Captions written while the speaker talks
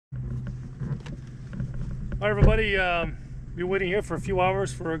Hi everybody, been waiting here for a few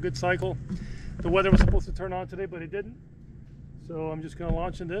hours for a good cycle. The weather was supposed to turn on today, but it didn't. So I'm just going to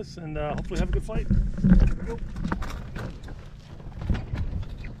launch in this and hopefully have a good flight. Here we go.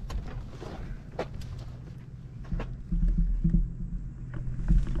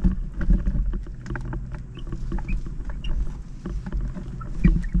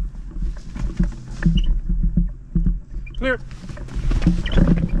 Clear.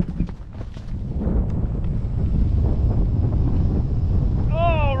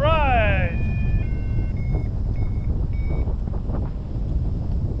 All right.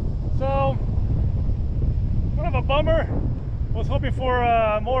 So, kind of a bummer. Was hoping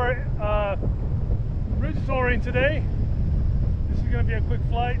for more ridge soaring today. This is going to be a quick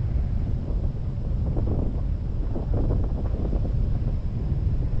flight.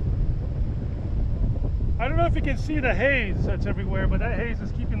 I don't know if you can see the haze that's everywhere, but that haze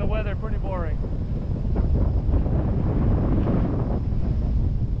is keeping the weather pretty boring.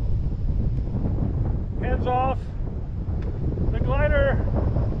 Hands off. The glider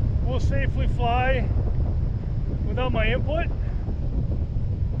will safely fly without my input,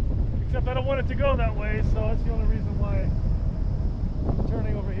 except I don't want it to go that way, so that's the only reason why I'm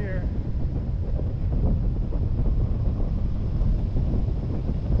turning over here.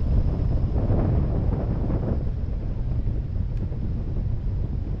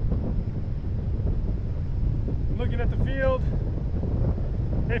 Looking at the field.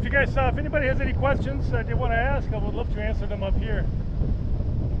 And if you guys if anybody has any questions that they want to ask, I would love to answer them up here.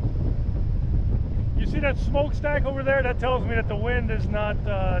 You see that smokestack over there? That tells me that the wind is not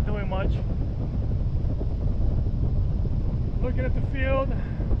doing much. Looking at the field,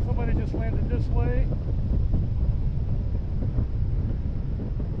 somebody just landed this way.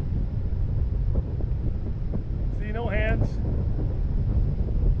 See, no hands.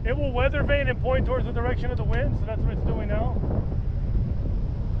 It will weather vane and point towards the direction of the wind, so that's what it's doing now.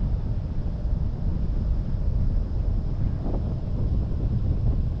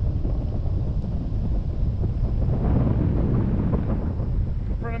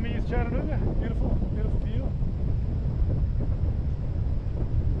 In front of me is Chattanooga. Beautiful, beautiful view.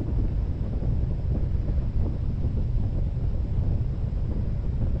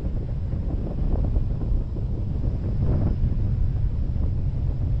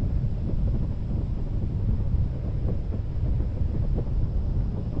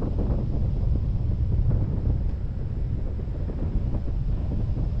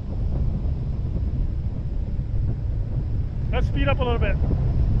 Let's speed up a little bit.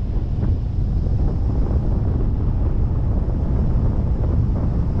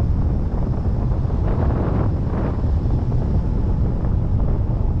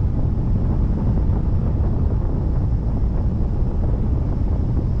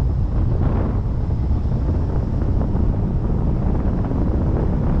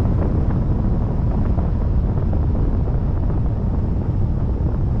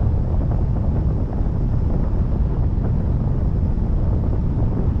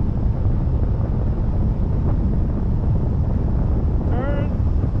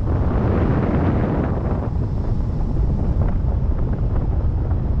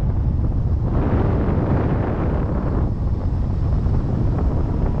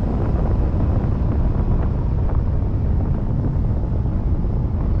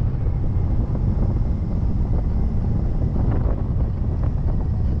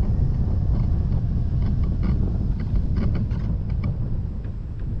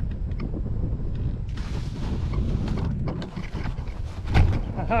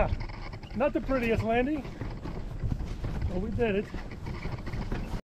 Not the prettiest landing, but we did it.